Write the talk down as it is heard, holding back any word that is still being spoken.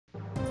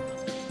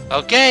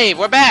Okay,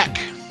 we're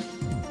back!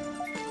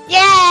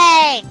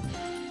 Yay!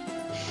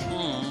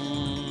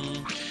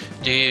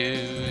 Do.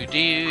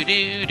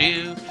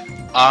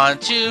 On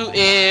to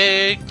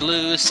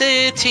Igloo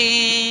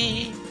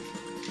City!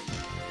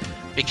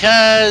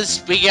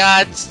 Because we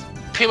got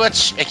pretty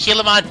much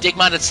Aquilamon,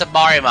 Digimon, and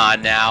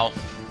Submarimon now.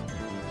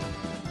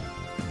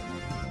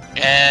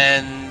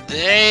 And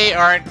they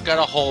aren't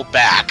gonna hold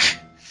back.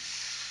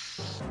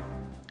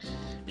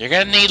 You're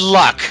gonna need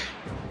luck,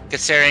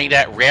 considering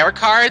that rare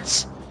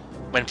cards,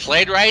 when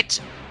played right,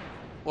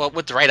 well,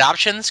 with the right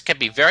options, can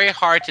be very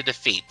hard to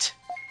defeat.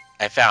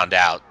 I found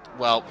out.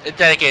 Well,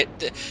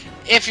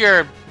 if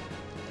you're,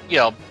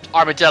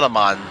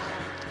 Armadillomon,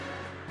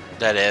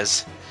 that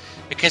is.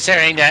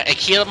 Considering that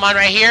Aquilamon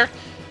right here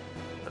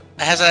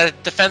has a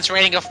defense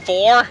rating of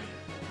 4,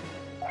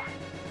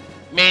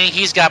 meaning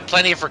he's got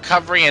plenty of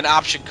recovery and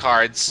option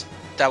cards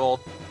that will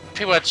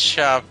pretty much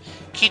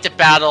keep the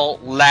battle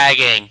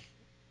lagging.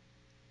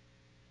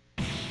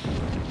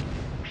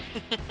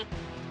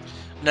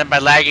 And then by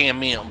lagging, I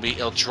mean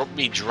it'll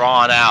be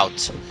drawn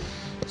out.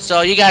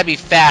 So you gotta be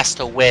fast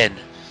to win.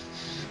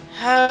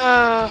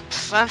 Oh,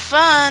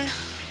 fun.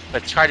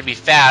 But it's hard to be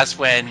fast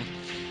when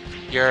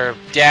your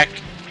deck,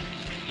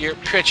 your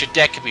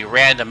deck can be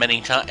random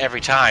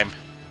every time.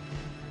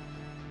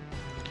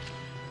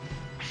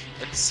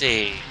 Let's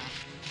see.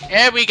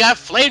 And we got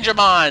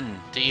Flamedramon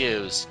to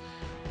use.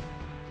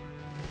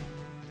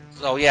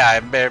 So yeah, I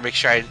better make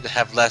sure I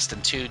have less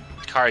than 2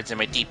 cards in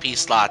my DP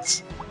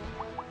slots.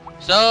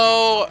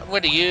 So I'm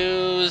going to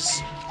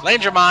use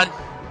Flamedramon.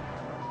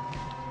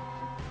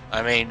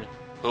 I mean,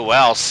 who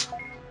else?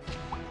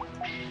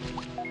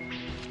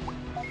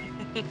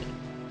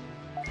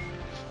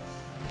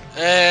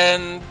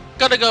 And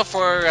gonna go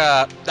for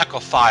Knuckle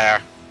Fire.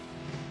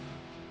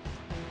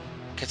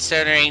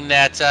 Considering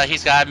that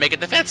he's got to make a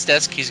defense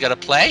disc, he's gonna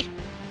play.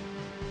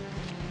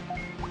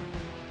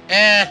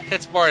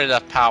 It's more than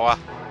enough power.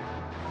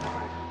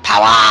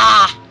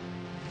 Power!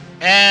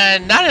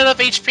 And not enough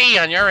HP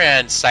on your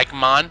end,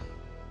 Psychomon.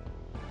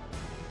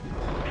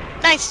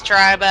 Nice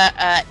try, but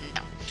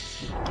no.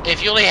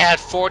 If you only had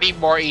 40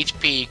 more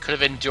HP, you could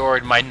have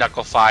endured my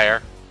Knuckle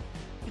Fire.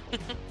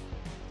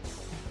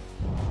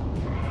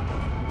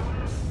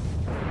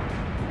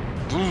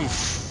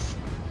 Oof.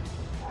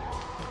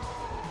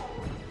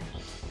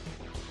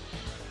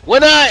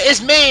 Winner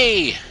is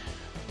me!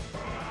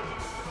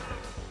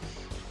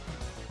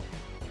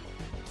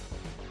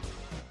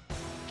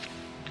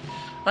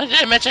 Well,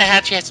 did I mention I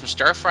actually had some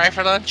stir fry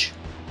for lunch?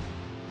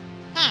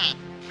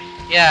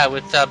 Yeah,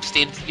 with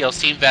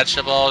steamed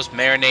vegetables,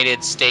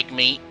 marinated steak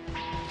meat.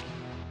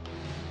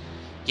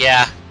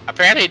 Yeah,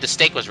 apparently the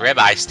steak was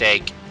ribeye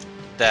steak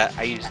that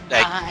I used.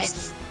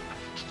 Nice.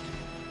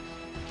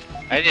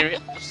 I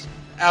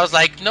was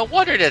like, no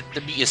wonder that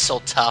the meat is so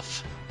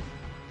tough.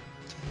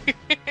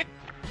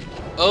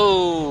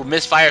 Oh,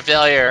 misfire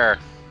failure.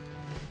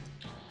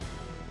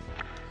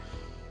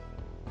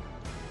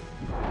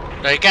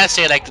 No, I gotta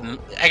say it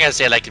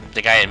like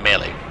the guy in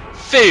Melee.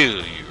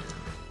 Failure.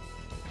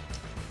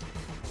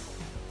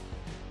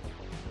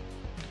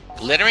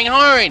 Glittering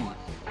horn.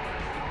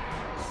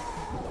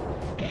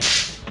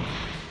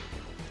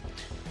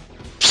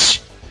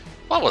 Psh,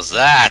 what was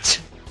that?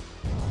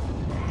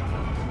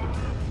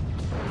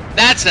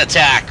 That's an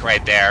attack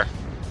right there.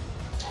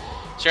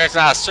 Sure, it's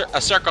not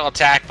a circle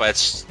attack, but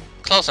it's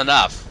close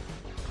enough.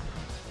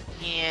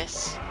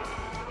 Yes.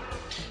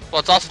 Well,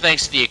 it's also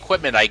thanks to the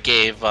equipment I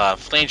gave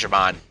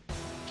Flamedramon.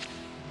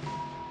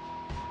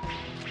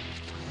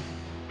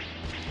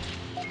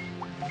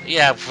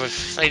 Yeah, with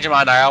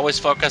Flamedramon, I always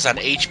focus on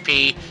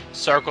HP,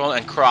 circle,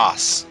 and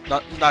cross.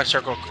 Not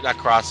circle, not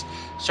cross.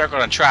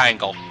 Circle and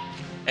triangle.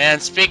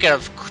 And speaking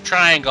of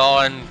triangle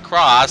and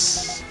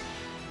cross,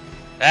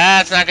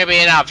 that's not going to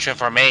be an option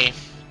for me,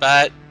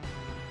 but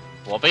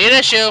won't be an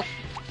issue.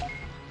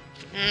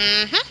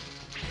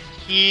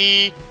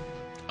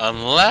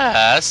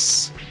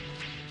 Unless...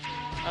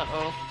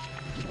 Uh-oh.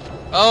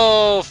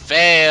 Oh,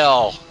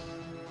 fail.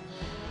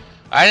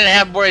 I didn't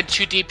have more than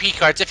 2 DP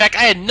cards. In fact,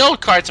 I had no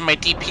cards in my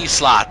DP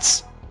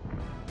slots.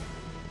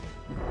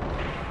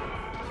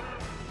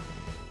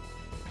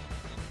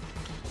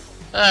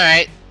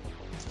 Alright.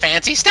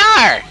 Fancy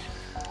star!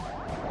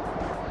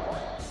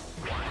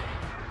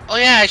 Oh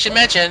yeah, I should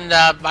mention,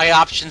 my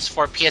options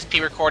for PSP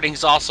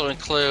recordings also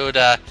include,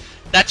 not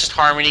just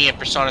Harmony and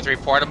Persona 3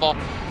 Portable,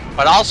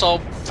 but also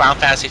Final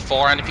Fantasy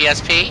 4 on the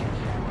PSP,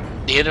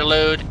 the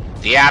Interlude,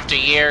 the After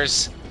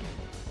Years.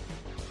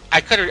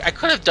 I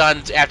could have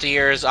done After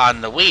Years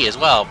on the Wii as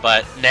well,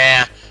 but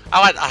nah, I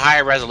want a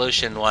higher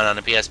resolution one on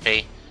the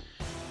PSP.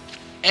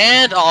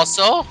 And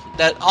also,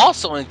 that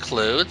also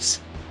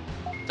includes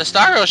the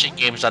Star Ocean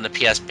games on the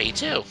PSP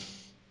too.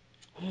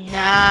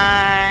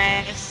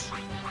 Nice.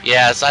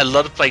 Yes, I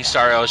love playing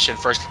Star Ocean,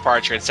 First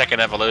Departure, and Second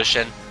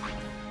Evolution.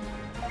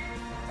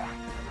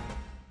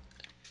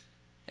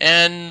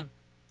 And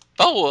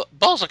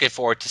Bo's looking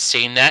forward to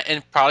seeing that,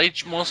 and probably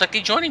most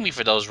likely joining me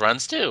for those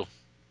runs too.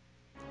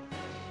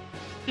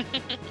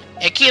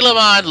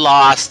 Aquilamon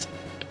lost,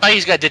 but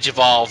he's got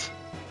Digivolve.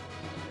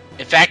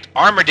 In fact,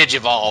 Armor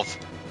Digivolve.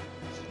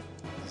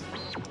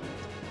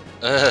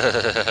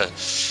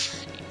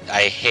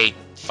 I hate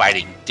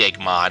fighting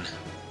Digimon.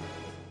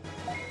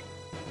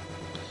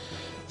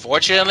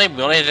 Fortunately,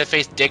 we only have to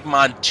face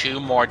Digimon 2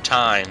 more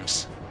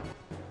times.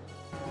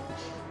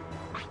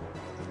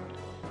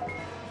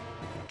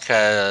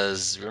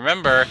 Because,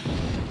 remember,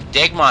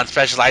 Digimon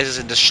specializes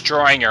in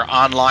destroying your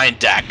online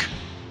deck.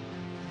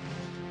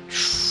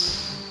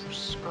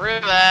 Screw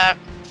that.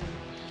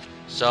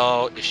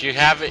 So, if you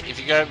have it,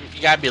 you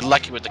gotta be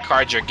lucky with the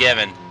cards you're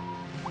given.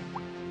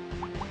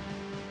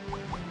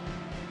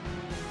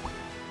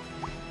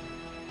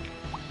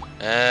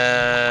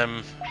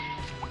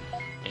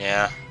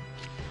 Yeah.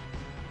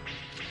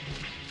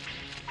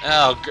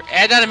 Oh,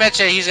 and not to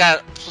mention he's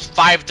got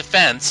 5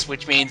 defense,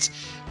 which means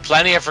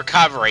plenty of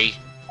recovery.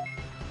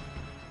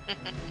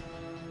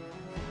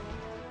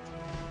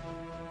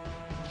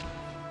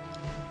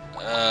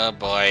 Oh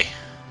boy.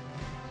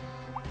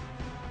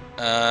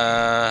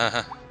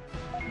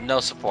 No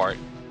support.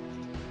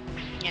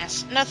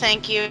 Yes. No,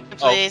 thank you,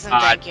 please, and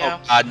God. thank you. Oh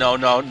God, no,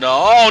 no, no,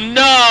 oh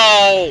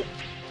no!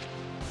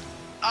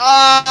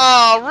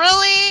 Oh,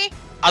 really?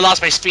 I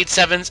lost my Speed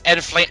 7s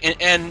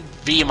and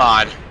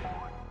V-Mod.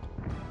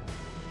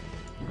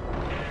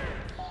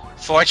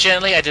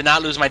 Fortunately, I did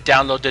not lose my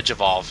download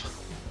Digivolve.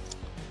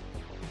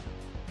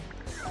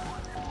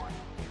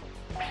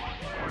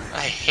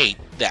 I hate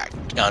that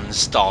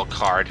uninstall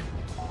card.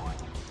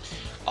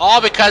 All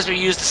because we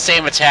used the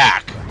same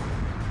attack.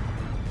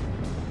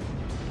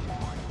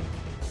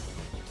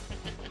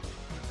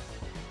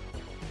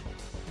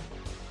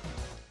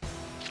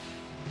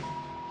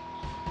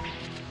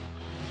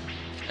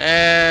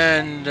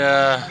 And,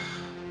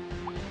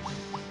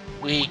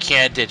 we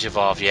can't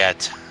Digivolve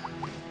yet.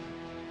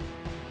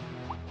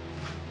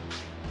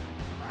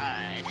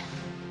 Right.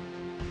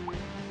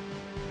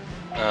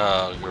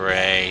 Oh,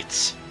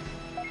 great.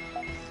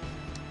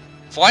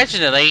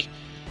 Fortunately,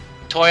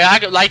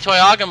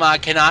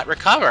 Toyagama cannot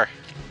recover.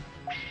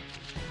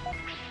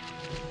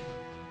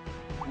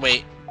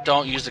 Wait,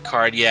 don't use the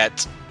card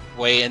yet.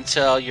 Wait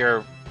until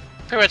you're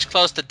pretty much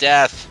close to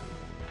death.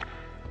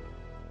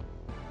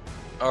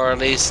 Or at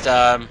least,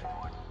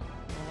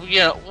 you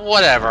know,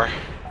 whatever.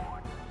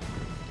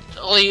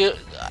 Only you...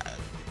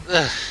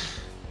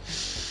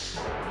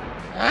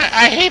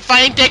 I hate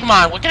fighting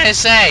Digimon, what can I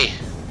say?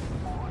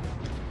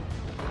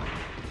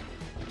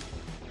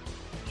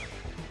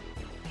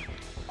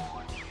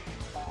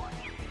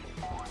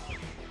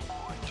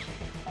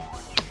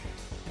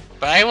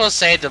 But I will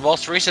say the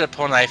most recent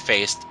opponent I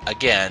faced,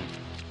 again,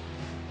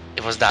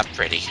 it was not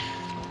pretty.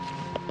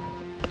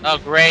 Oh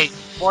great,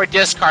 more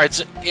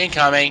discards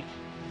incoming.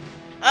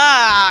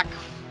 Ah,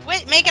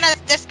 quit making us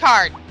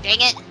discard, dang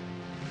it.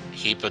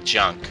 Heap of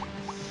junk.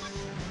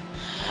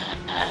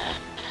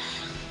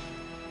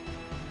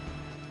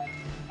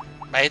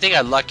 I think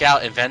I luck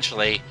out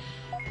eventually.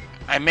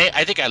 I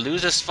think I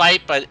lose this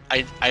fight, but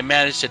I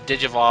managed to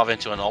Digivolve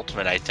into an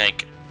ultimate, I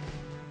think.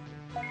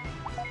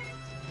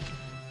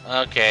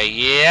 Okay,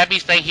 yeah,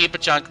 he's playing heap of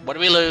junk. What did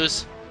we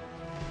lose?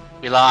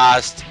 We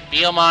lost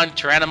Beomon,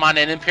 Tyrannomon,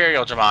 and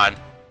Imperial Dramon.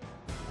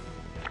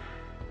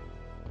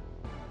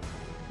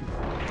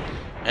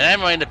 And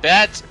I'm going to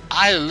bet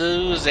I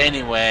lose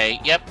anyway.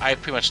 Yep, I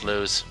pretty much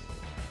lose.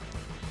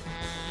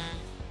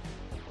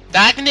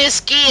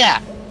 Dagniskia!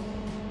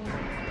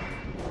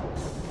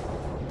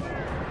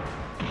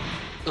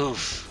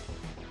 Oof.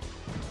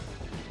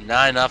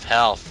 Not enough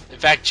health. In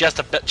fact,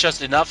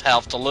 just enough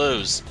health to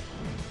lose.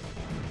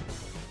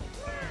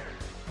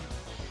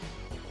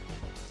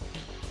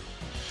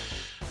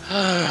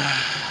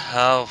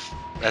 Oh,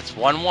 that's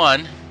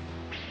 1-1.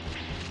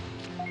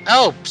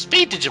 Oh,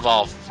 Speed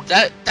Digivolve.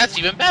 That's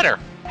even better.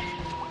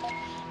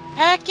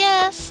 Heck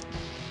yes.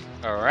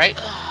 Alright.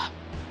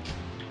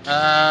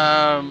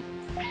 Yeah,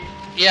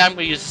 I'm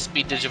gonna use the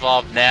Speed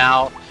Digivolve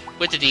now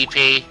with the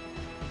DP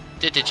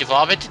to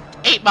Digivolve it to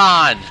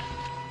 8-Mon!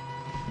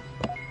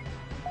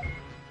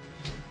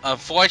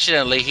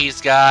 Unfortunately,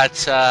 he's got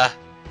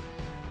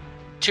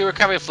 2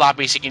 recovery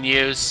floppies he can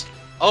use.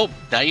 Oh,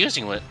 not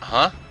using it,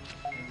 huh?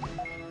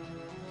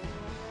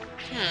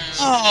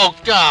 Oh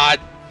god!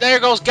 There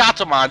goes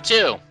Gatomon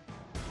too!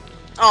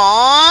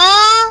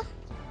 Aww.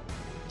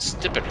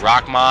 Stupid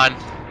Rockmon.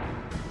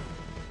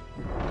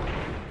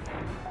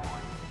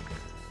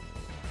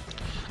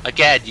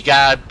 Again, you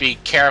gotta be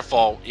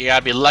careful. You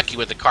gotta be lucky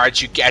with the cards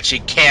you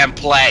actually can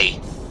play.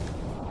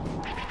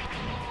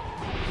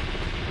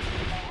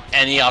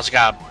 And you also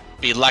gotta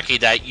be lucky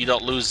that you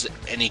don't lose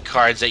any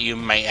cards that you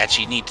might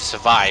actually need to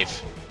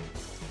survive.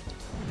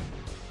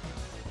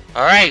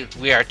 Alright,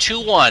 we are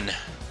 2-1.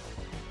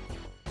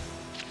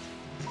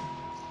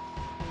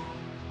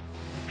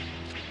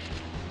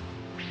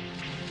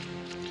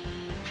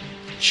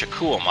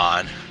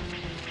 Shakuamon.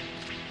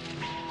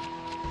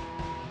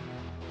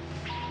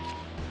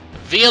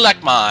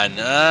 Violecmon.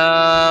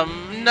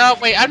 No,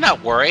 wait, I'm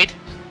not worried.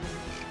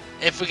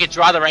 If we could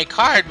draw the right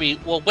card, we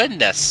will win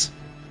this.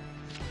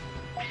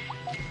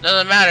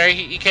 Doesn't matter.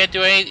 You can't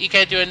do any. You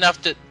can't do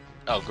enough to.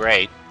 Oh,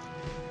 great.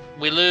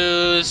 We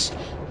lose.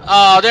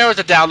 Oh, there was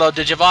a download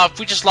Digivolve.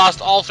 We just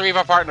lost all 3 of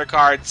our partner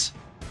cards.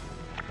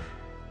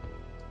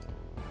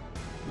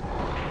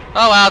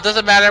 Oh well,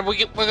 doesn't matter.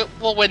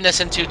 We'll win this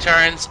in 2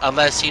 turns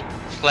unless he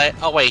play.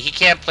 Oh wait, he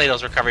can't play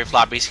those recovery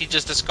floppies. He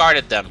just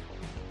discarded them.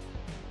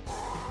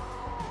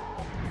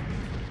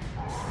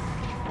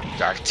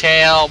 Dark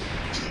Tail.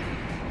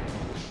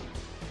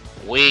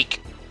 Weak.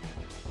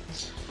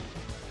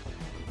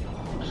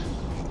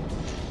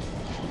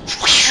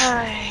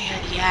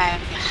 Yeah.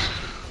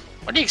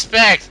 What do you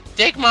expect?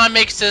 Digimon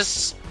makes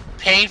this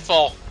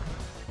painful.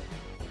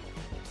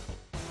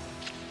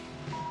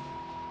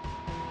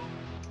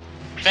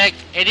 In fact,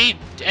 any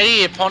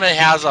opponent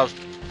has a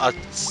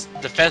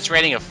defense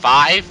rating of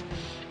 5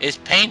 is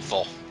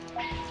painful.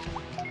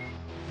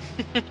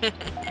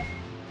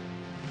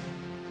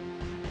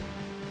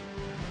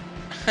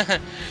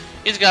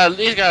 He's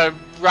gonna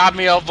rob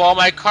me of all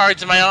my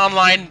cards in my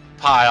online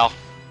pile.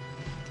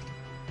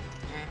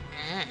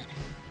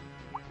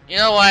 You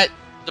know what?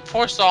 The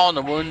poor soul in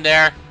the wound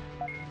there.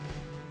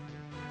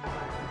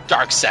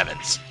 Dark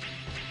 7s.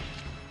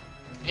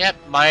 Yep,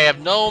 I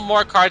have no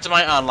more cards in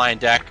my online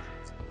deck.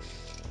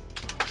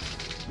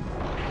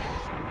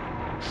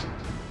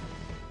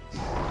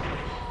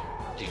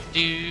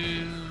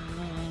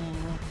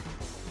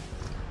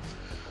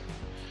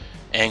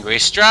 Angry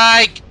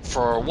Strike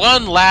for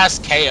one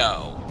last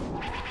KO.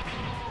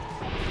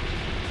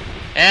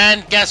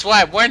 And guess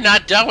what? We're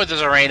not done with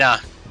this arena.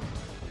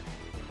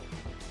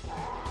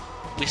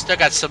 We still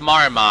got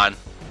Submarimon.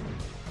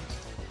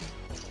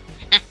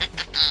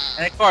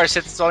 And of course,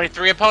 it's only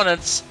 3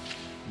 opponents.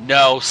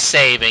 No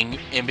saving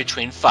in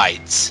between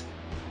fights.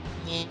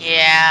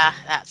 Yeah,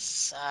 that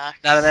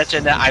sucks. Not to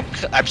mention that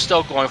I'm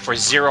still going for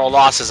 0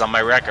 losses on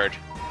my record.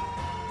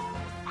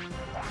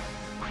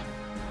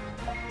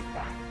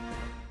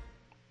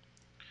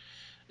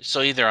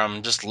 So either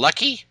I'm just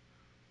lucky,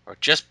 or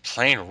just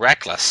plain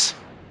reckless.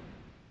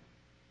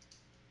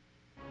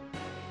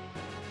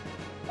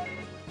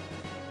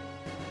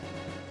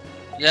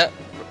 Yep.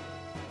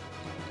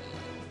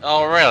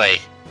 Oh,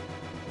 really?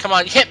 Come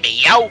on, hit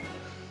me, yo!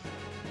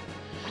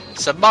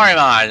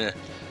 Submarimon.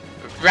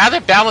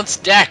 Rather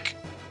balanced deck.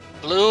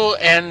 Blue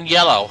and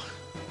yellow.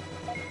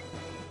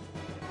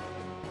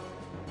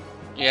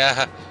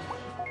 Yeah.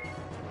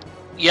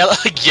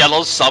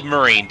 Yellow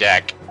submarine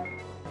deck.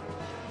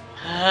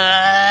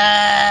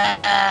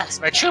 It's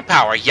my true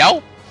power,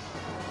 yo!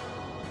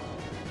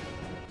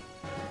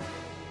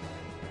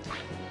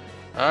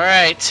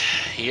 Alright,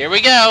 here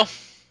we go.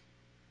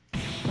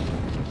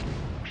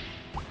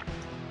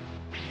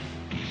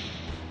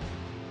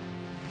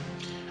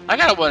 I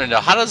gotta want to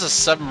know, how does a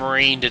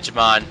submarine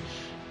Digimon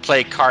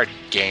play card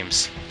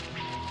games?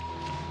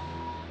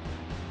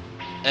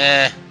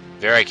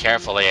 Very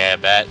carefully, I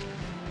bet.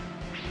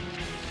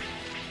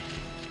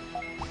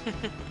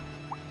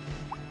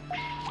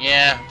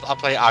 Yeah, I'll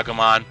play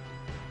Agumon.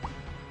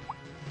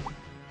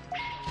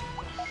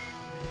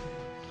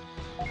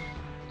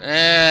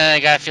 I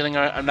got a feeling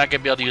I'm not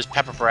gonna be able to use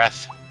Pepper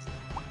Breath.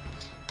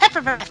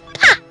 Pepper breath.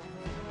 Ha!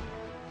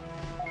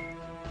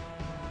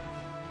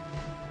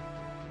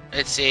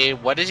 Let's see,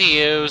 what does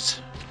he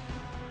use?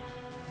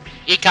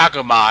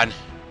 Ikagumon.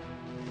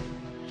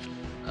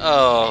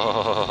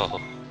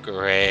 Oh,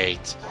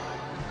 great.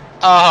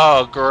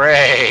 Oh,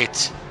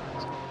 great.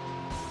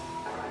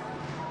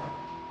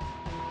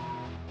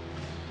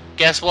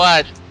 Guess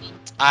what?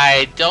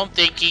 I don't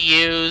think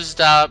he used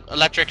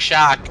Electric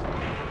Shock.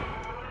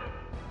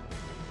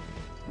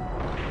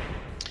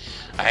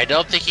 I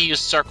don't think he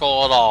used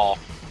Circle at all.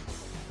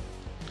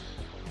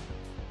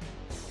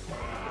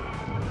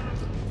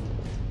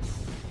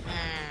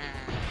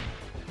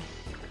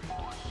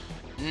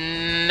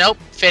 Nope,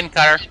 Fin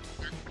Cutter.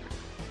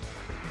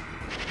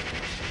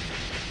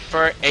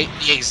 For the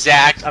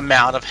exact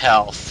amount of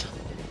health.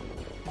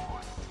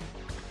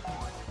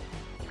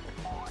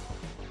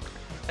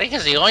 I think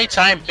it's the only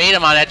time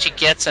Betamon actually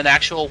gets an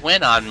actual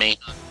win on me.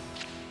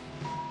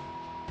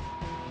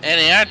 And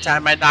the other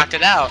time I knocked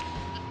it out.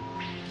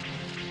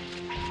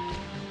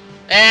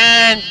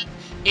 And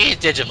he's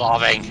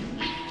Digivolving.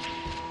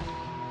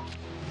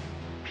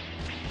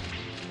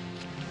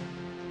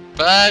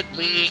 But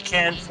we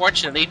can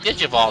fortunately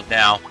Digivolve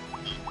now.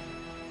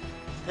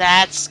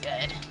 That's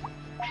good.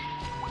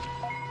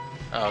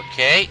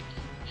 Okay.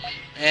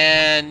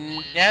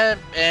 And yeah,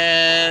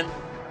 and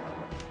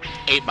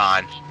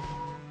 8mon.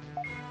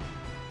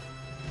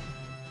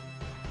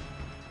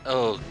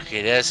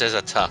 Okay, this is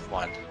a tough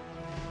one.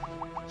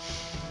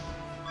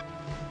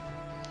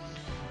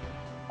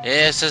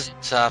 This is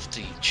tough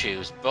to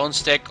choose. Bone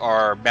Stick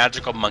or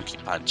Magical Monkey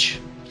Punch?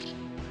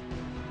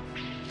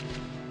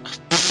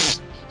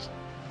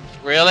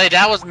 Really?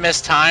 That was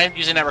mistimed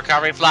using that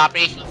recovery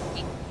floppy?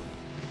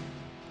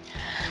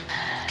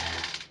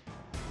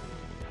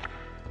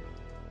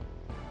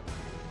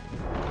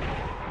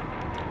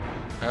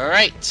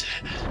 Alright.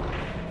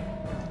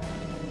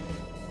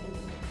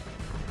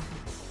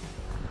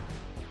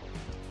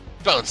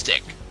 Bone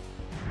Stick.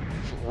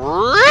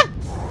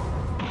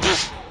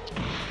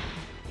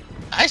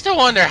 I still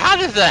wonder, how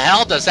the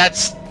hell does that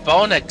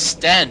bone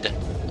extend?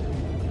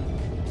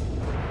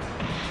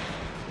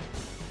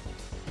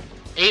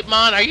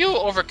 Apemon, are you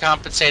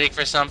overcompensating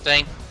for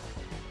something?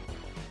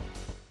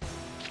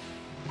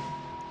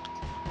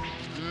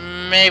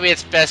 Maybe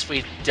it's best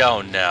we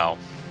don't know.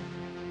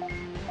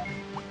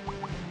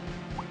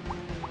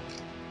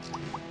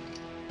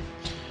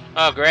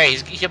 Oh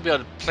great, he'll be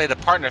able to play the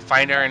partner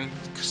finder and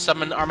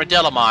summon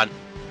Armadillomon.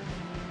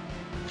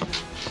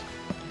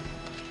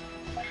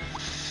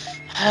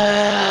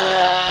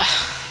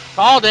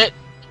 Called it!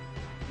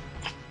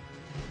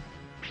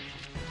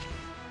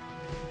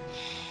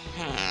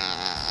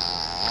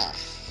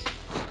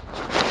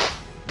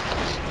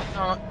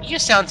 Oh, you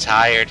sound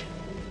tired.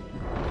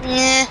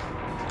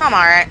 I'm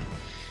alright.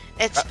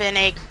 It's been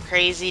a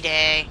crazy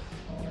day.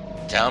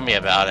 Tell me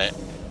about it.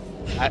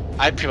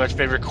 I've pretty much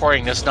been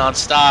recording this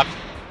non-stop.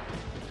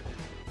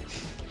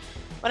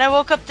 When I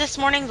woke up this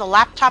morning, the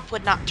laptop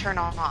would not turn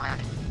on.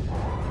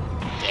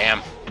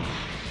 Damn.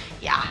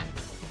 Yeah.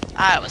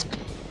 I was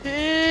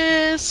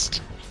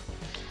pissed.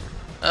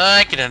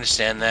 I can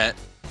understand that.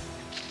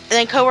 And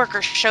then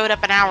coworker showed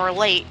up an hour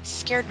late,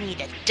 scared me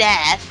to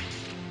death.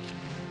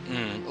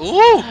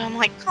 Ooh! I'm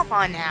like, come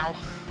on now.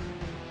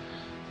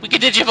 We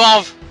can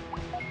Digivolve!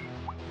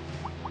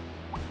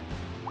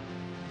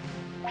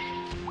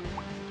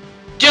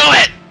 Do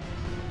it!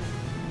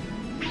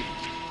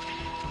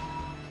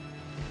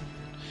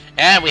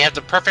 And we have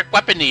the perfect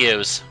weapon to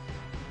use.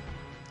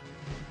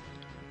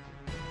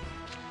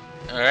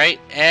 Alright,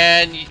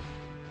 and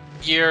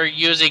you're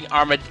using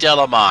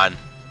Armadillomon.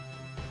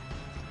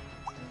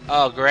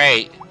 Oh,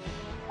 great.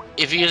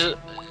 If you use...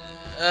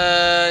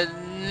 no,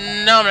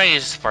 I'm not using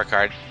the support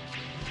card.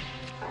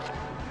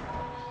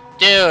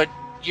 Dude,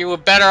 you were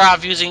better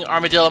off using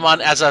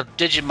Armadillomon as a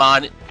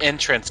Digimon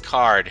entrance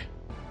card.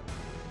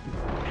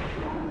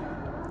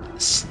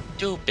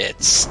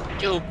 Stupid,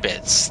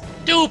 stupid,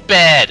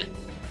 stupid!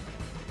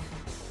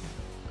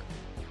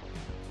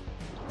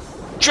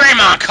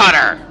 Draymond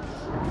Cutter!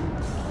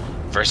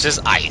 Versus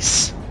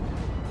Ice.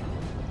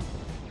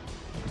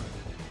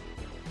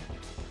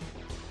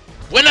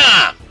 Winner!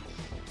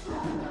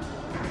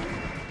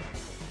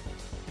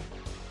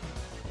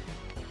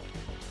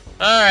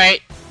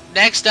 Alright,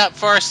 next up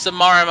for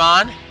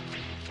Submarimon.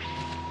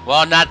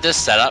 Well, not this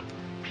setup.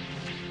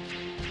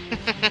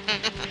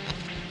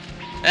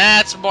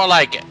 That's more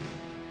like it.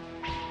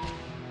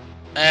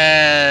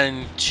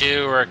 And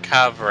 2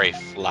 recovery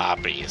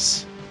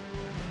floppies.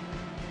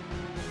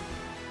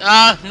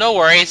 No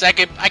worries. I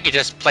could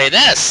just play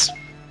this.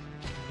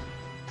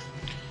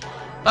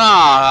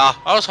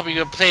 Ah, I was hoping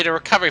you would play the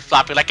recovery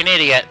floppy like an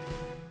idiot.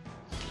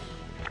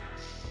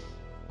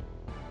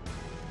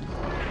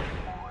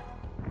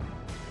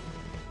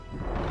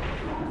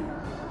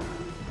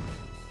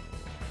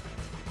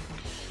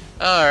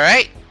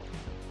 Alright.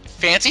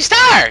 Fancy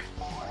star!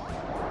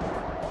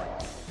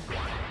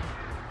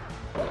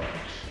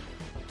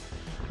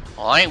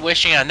 Well, I ain't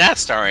wishing on that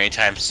star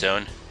anytime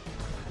soon.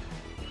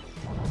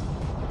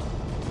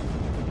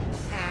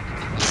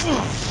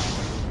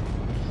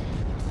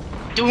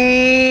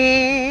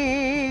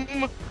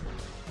 Doom!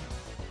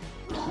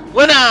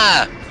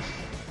 Winner!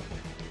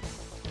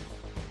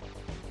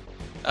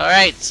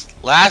 Alright,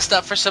 last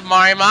up for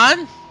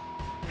Submarimon.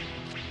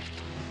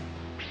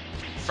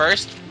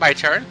 First, my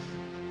turn.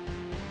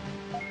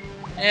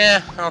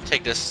 Yeah, I'll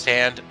take this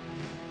stand.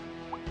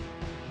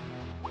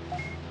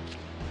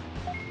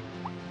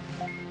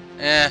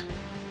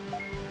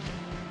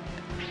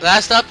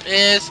 Last up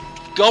is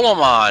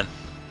Goemon.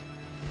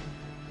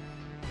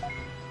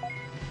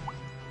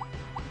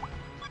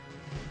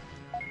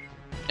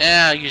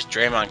 Yeah, I'll use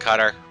Draymond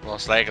Cutter,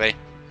 most likely.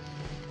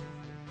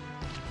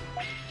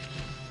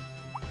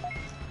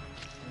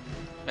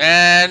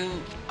 And...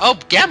 oh,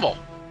 Gamble!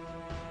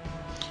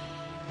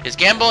 His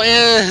Gamble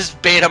is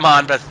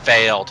Betamon, but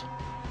failed.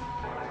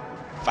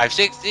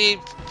 560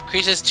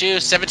 increases to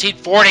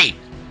 1740!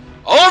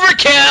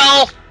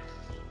 Overkill!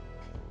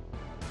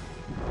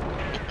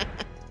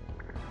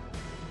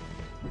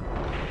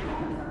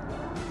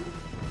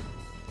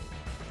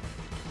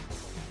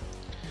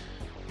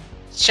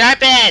 Sharp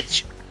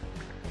Edge!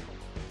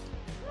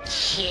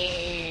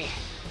 Yeah.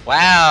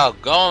 Wow,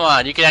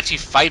 Goemon, you can actually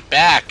fight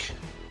back.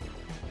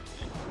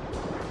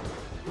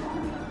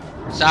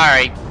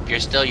 Sorry, you're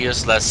still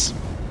useless.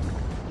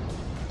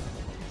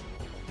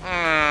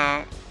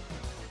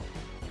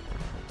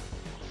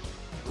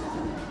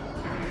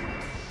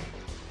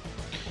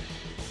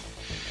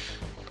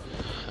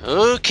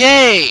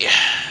 Okay.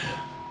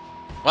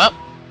 Well,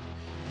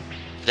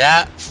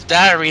 that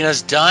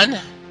arena's done,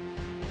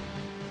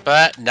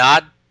 but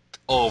not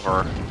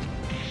over.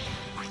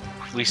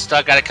 We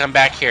still gotta come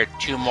back here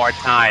 2 more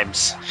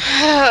times.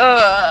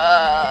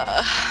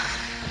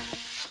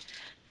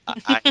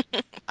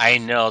 I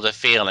know the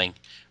feeling,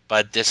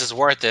 but this is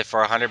worth it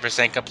for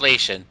 100%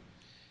 completion.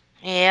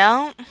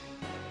 Yeah.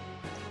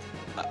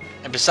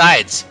 And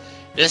besides,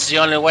 this is the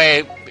only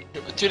way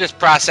through this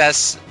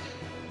process.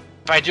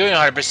 By doing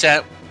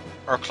 100%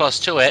 or close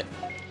to it,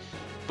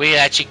 we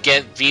actually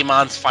get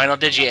Veemon's final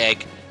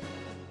Digi-Egg.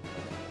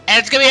 And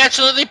it's gonna be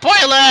absolutely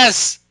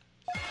pointless!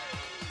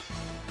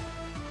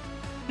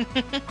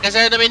 Because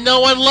there's gonna be no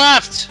one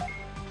left!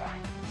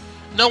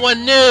 No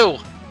one new!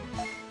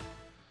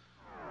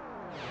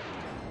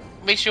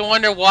 Makes you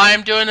wonder why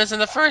I'm doing this in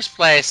the first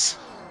place.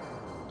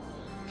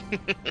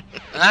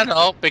 I don't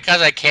know,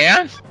 because I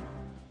can?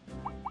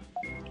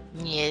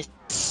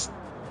 Yes.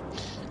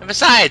 And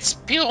besides,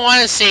 people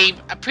want to see...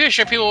 I'm pretty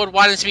sure people would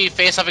want to see me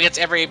face off against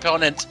every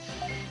opponent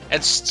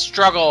and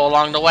struggle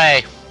along the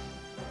way.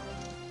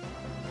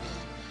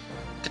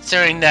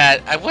 Considering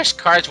that, I wish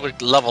cards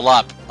would level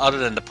up other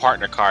than the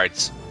partner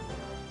cards.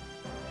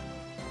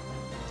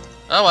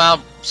 Oh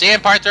well, see you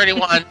in part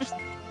 31.